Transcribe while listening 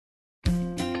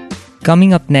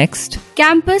Coming up next,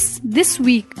 Campus This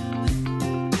Week.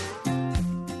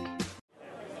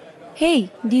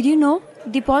 Hey, did you know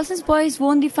the Paulsons boys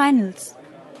won the finals?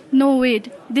 No,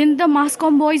 wait. Didn't the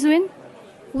Mascom boys win?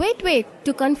 Wait.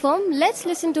 To confirm, let's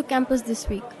listen to Campus This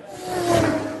Week.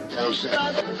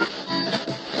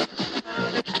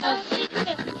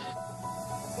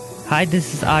 hi,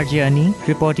 this is RJ Ani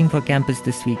reporting for Campus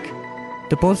This Week.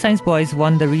 The Pole Science boys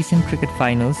won the recent cricket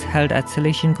finals held at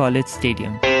Salesian College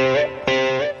Stadium.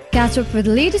 Catch up with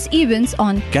the latest events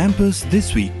on Campus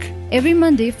This Week. every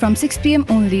Monday from 6 p.m.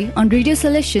 only on Radio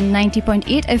Salesian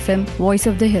 90.8 FM, Voice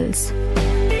of the Hills.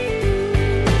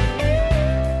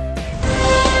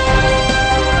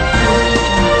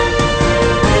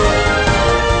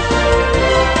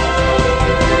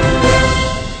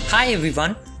 Hi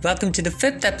everyone, welcome to the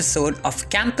 5th episode of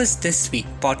Campus This Week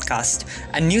podcast,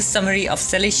 a news summary of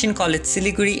Salesian College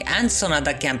Siliguri and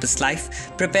Sonada campus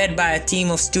life prepared by a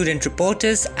team of student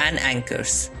reporters and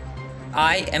anchors.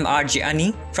 I am RJ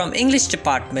Ani from English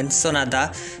Department, Sonada,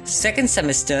 2nd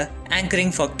semester,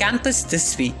 anchoring for Campus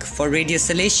This Week for Radio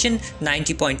Salesian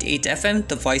 90.8 FM,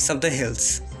 the Voice of the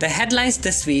Hills. The headlines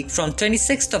this week from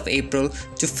 26th of April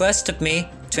to 1st of May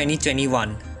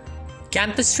 2021.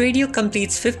 Campus Radio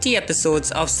completes 50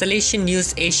 episodes of Salesian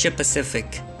News Asia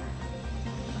Pacific.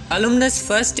 Alumnus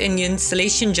First Indian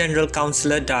Salesian General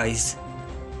Councillor dies.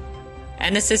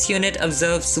 NSS unit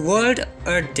observes World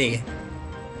Earth Day.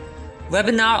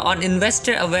 Webinar on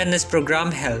Investor Awareness Program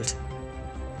held.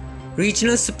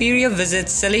 Regional Superior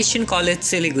visits Salesian College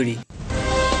Siliguri.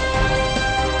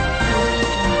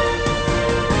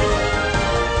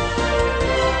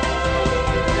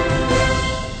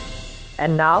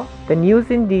 And now, the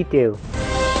news in detail.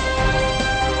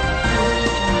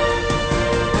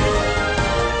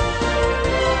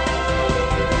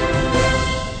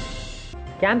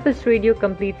 Campus Radio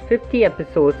completes 50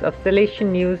 episodes of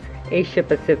Salesian News Asia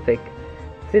Pacific.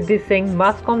 Siddhi Singh,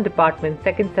 Masscom Department,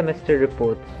 2nd semester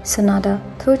reports. Sonada,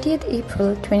 30th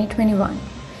April 2021.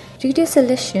 Radio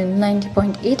Salesian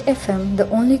 90.8 FM, the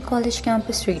only college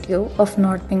campus radio of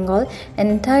North Bengal and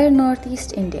entire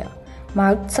Northeast India,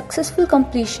 marked successful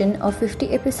completion of 50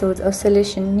 episodes of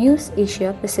Salesian News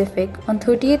Asia Pacific on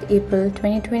 30th April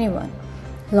 2021,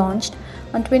 launched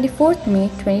on 24th May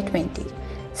 2020.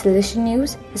 Salesian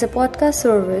News is a podcast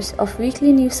service of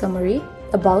weekly news summary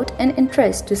about and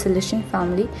interest to Salesian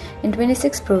family in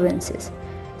 26 provinces,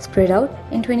 spread out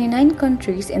in 29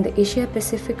 countries in the Asia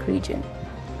Pacific region.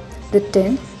 The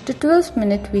 10 to 12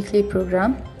 minute weekly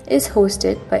program is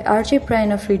hosted by RJ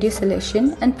Brian of Radio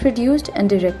Salesian and produced and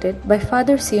directed by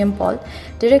Father C.M. Paul,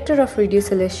 Director of Radio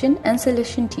Salesian and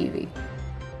Salesian TV.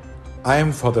 I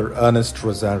am Father Ernest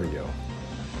Rosario,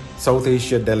 South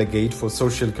Asia Delegate for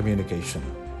Social Communication.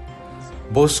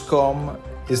 BOSCOM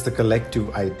is the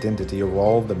collective identity of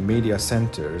all the media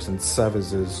centers and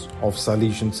services of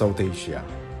Salesian South Asia.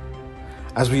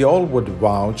 As we all would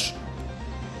vouch,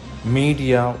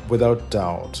 media without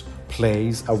doubt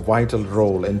plays a vital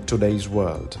role in today's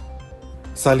world.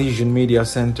 Salesian media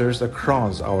centers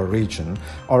across our region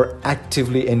are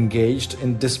actively engaged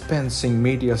in dispensing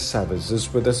media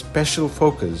services with a special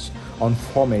focus on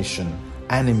formation,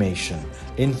 animation,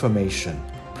 information,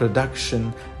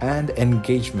 production, and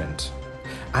engagement.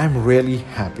 I'm really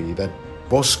happy that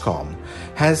BOSCOM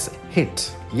has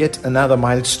hit yet another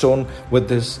milestone with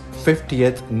this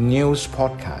 50th news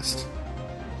podcast.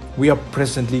 We are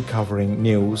presently covering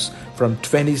news from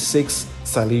 26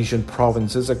 Salesian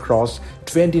provinces across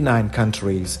 29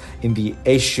 countries in the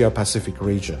Asia Pacific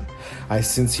region. I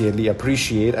sincerely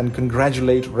appreciate and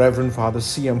congratulate Reverend Father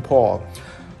C.M. Paul,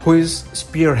 who is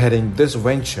spearheading this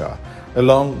venture,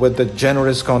 along with the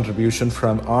generous contribution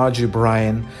from R.G.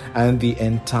 Brian and the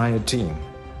entire team.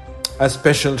 A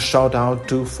special shout out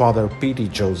to Father P.T.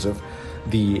 Joseph,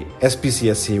 the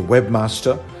SPCSA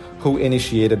webmaster, who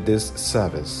initiated this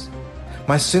service.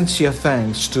 My sincere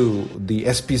thanks to the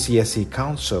SPCSA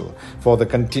Council for the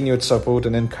continued support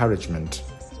and encouragement.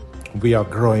 We are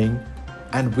growing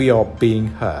and we are being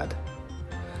heard.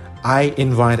 I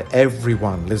invite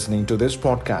everyone listening to this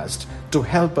podcast to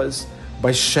help us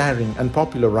by sharing and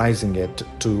popularizing it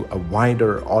to a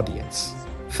wider audience.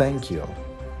 Thank you.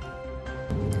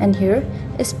 And here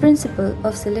is Principal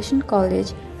of Salesian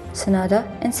College, Sonada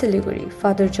and Siliguri,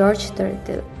 Father George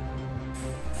Taratil.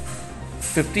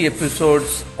 50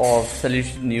 episodes of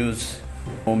Salesian News,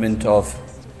 moment of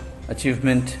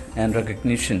achievement and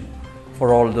recognition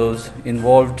for all those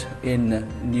involved in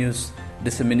news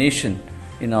dissemination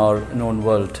in our known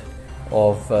world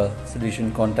of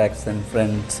Salesian contacts and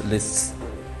friends lists.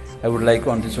 I would like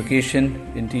on this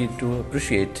occasion indeed to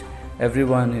appreciate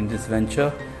everyone in this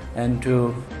venture and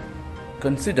to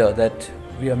consider that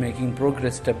we are making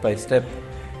progress step by step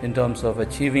in terms of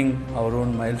achieving our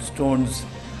own milestones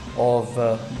of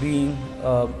being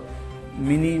a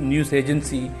mini news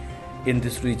agency in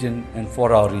this region and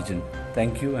for our region.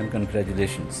 Thank you and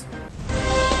congratulations.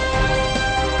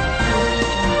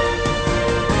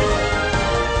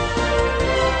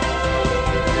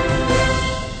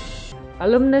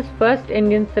 Alumnus First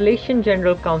Indian Salesian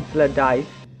General Councillor dies.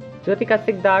 Jyotika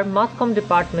Sikdar, Masscom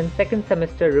Department, 2nd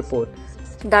semester reports.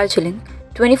 Darjeeling,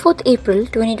 24th April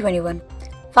 2021.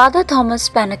 Father Thomas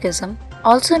Panakism,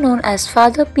 also known as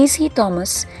Father P.C.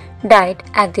 Thomas, died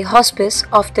at the hospice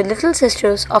of the Little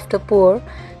Sisters of the Poor,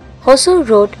 Hosur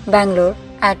Road, Bangalore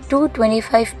at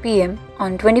 2:25 p.m.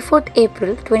 on 24th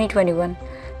April 2021.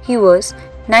 He was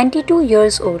 92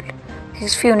 years old.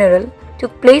 His funeral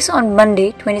took place on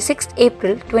Monday, 26th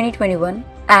April 2021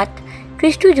 at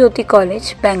Krishtu Jyoti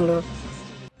College, Bangalore.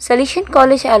 Salesian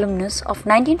College alumnus of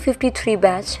 1953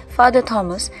 batch, Father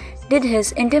Thomas did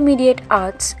his intermediate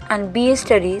arts and BA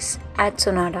studies at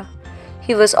Sonada.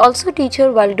 He was also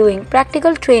teacher while doing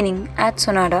practical training at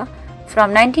Sonada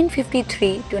from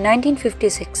 1953 to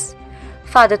 1956.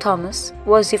 Father Thomas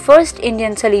was the first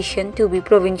Indian Salesian to be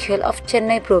provincial of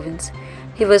Chennai province.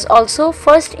 He was also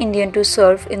first Indian to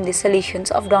serve in the Salesians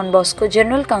of Don Bosco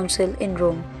General Council in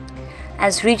Rome.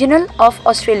 As regional of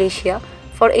Australasia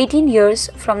for 18 years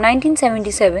from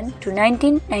 1977 to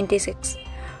 1996.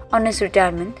 On his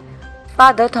retirement,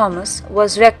 Father Thomas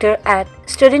was rector at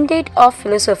Studentate of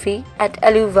Philosophy at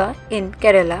Aluva in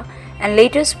Kerala and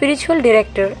later spiritual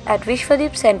director at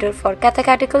Vishwadeep Centre for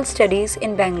Catechetical Studies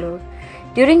in Bangalore.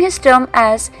 During his term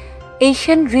as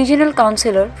Asian Regional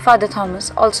Councillor, Father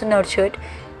Thomas also nurtured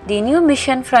the new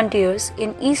mission frontiers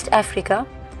in East Africa,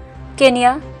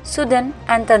 Kenya, Sudan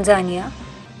and Tanzania,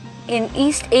 in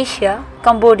East Asia,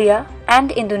 Cambodia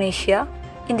and Indonesia,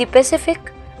 in the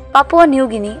Pacific, Papua New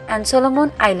Guinea and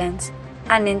Solomon Islands,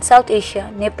 and in South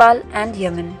Asia, Nepal and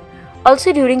Yemen.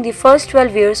 Also during the first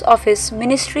 12 years of his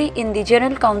ministry in the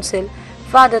General Council,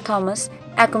 Father Thomas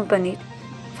accompanied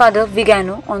Father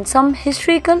Vigano on some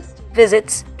historical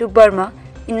visits to Burma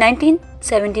in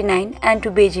 1979 and to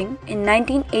Beijing in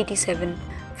 1987.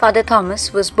 Father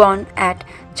Thomas was born at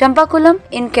Champakulam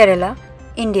in Kerala,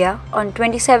 India on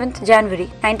 27th January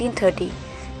 1930.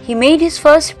 He made his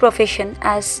first profession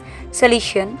as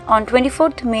Salesian on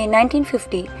 24th May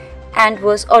 1950 and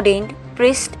was ordained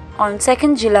priest on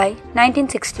 2nd July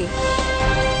 1960.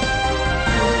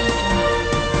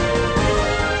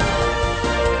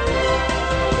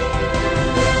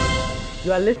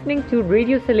 You are listening to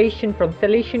Radio Salesian from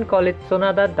Salesian College,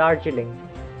 Sonada, Darjeeling.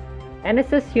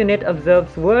 NSS unit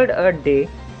observes World Earth Day.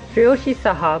 Shreyoshi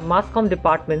Saha, Masscom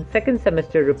Department, 2nd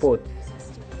semester reports.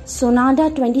 Sonada,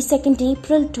 22nd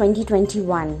April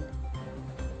 2021.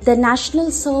 The National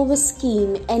Service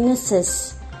Scheme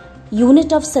NSS,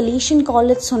 unit of Salesian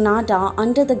College Sonada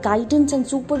under the guidance and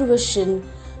supervision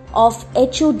of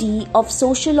HOD of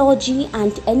Sociology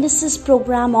and NSS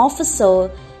Program Officer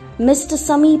Mr.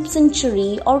 Sameep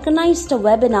Century organized a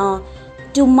webinar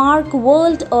to mark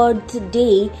World Earth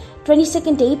Day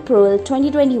 22nd April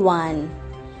 2021.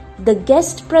 The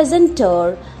guest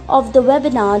presenter of the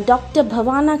webinar, Dr.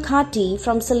 Bhavana Khati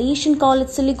from Salesian College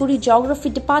Siliguri Geography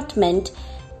Department,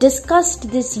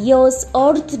 discussed this year's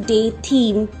Earth Day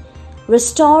theme,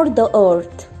 Restore the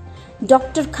Earth.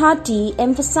 Dr. Khati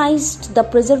emphasized the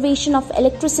preservation of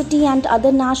electricity and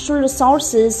other natural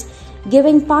resources,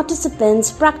 giving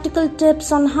participants practical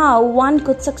tips on how one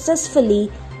could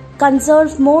successfully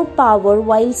conserve more power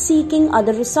while seeking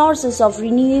other resources of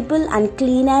renewable and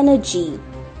clean energy.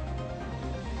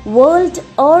 World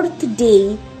Earth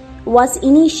Day was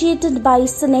initiated by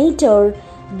Senator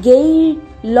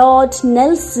Gaylord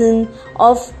Nelson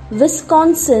of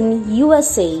Wisconsin,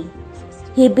 USA.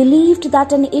 He believed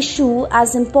that an issue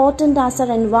as important as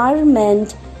our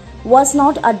environment was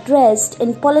not addressed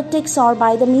in politics or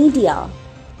by the media.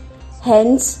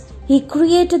 Hence, he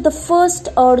created the first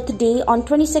Earth Day on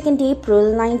 22nd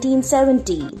April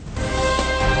 1970.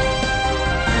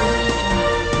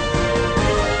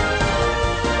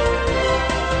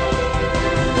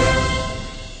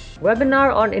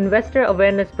 Webinar on Investor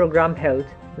Awareness Program held.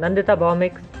 Nandita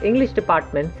Bhaumik, English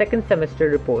Department, 2nd semester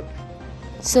reports.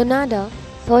 Sonada,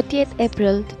 30th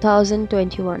April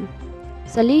 2021.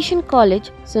 Salesian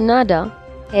College, Sonada,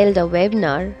 held a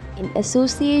webinar in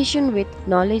association with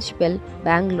Knowledge Bell,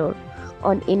 Bangalore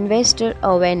on investor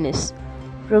awareness.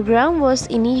 Program was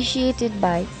initiated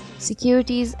by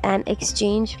Securities and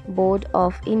Exchange Board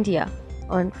of India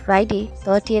on Friday,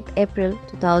 30th April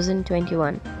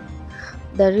 2021.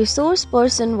 The resource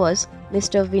person was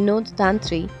Mr. Vinod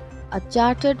Tantri, a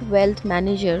chartered wealth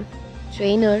manager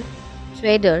trainer,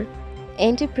 trader,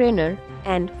 entrepreneur,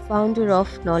 and founder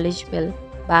of Knowledge Mill,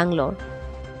 Bangalore.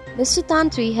 Mr.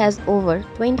 Tantri has over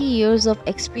 20 years of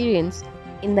experience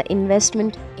in the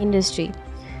investment industry.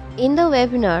 In the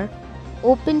webinar,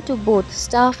 open to both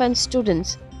staff and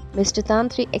students, Mr.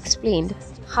 Tantri explained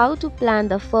how to plan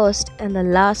the first and the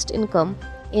last income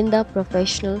in the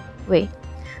professional way.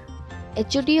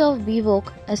 HOD of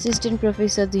BVOC, Assistant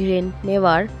Professor Dhiren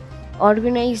Newar,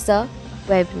 organized the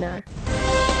webinar.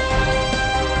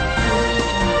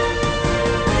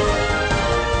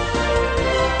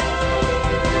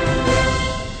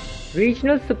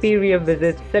 Regional Superior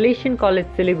visits Salesian College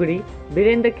Siliguri,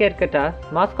 Birendra Kerkata,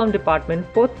 Mass Comm Department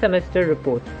 4th Semester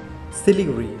Report.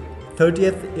 Siliguri,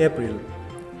 30th April.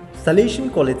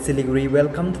 Salesian College Siliguri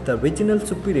welcomed the Regional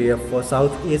Superior for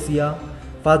South Asia,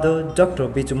 Father Dr.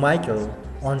 Biju Michael,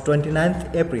 on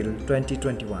 29th April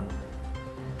 2021.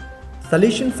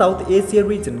 Salesian South Asia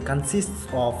region consists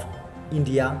of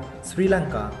India, Sri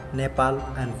Lanka, Nepal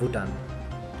and Bhutan.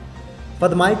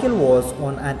 Father Michael was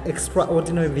on an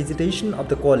extraordinary visitation of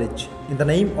the college in the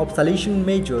name of Salesian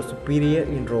Major Superior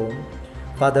in Rome,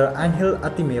 Father Angel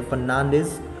Atime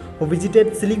Fernandez, who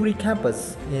visited Siliguri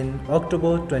campus in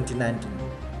October 2019.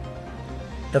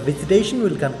 The visitation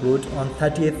will conclude on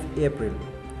 30th April.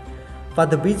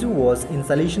 Father Biju was in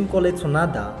Salesian College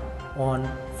Sonada on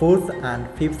 4th and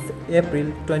 5th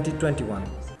April 2021.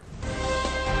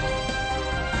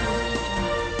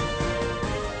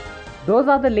 Those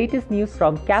are the latest news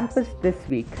from campus this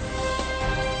week.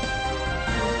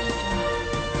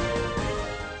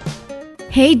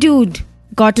 Hey dude,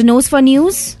 got a nose for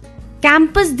news?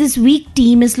 Campus This Week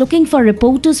team is looking for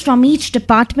reporters from each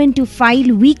department to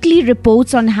file weekly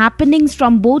reports on happenings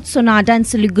from both Sonada and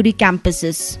Siliguri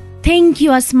campuses. Think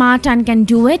you are smart and can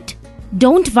do it?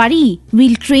 Don't worry,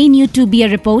 we'll train you to be a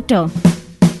reporter.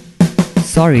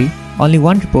 Sorry, only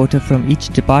one reporter from each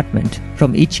department,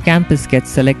 from each campus gets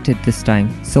selected this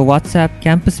time. So WhatsApp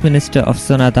Campus Minister of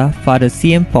Sonada, Father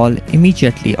CM Paul,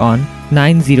 immediately on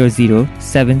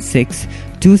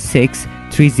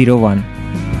 900-7626-301.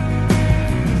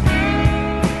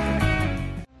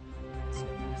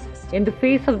 In the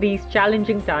face of these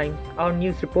challenging times, our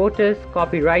news reporters,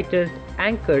 copywriters,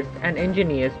 anchors and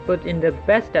engineers put in their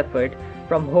best effort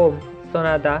from home,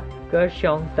 Sonada,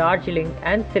 Kurseong, Darjeeling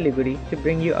and Siliguri to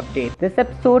bring you updates. This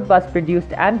episode was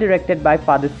produced and directed by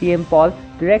Father CM Paul,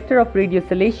 Director of Radio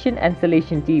Salesian and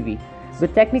Salesian TV,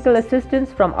 with technical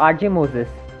assistance from RJ Moses.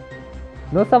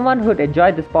 Know someone who'd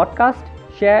enjoy this podcast?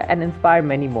 Share and inspire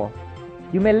many more.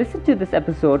 You may listen to this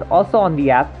episode also on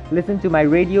the app. Listen to my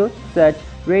radio, search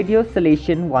Radio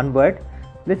Salesian one word.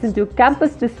 Listen to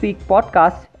Campus This Week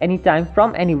podcast anytime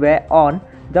from anywhere on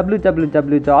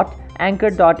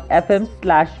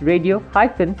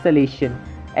www.anchor.fm/radio-salesian.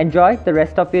 Enjoy the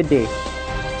rest of your day.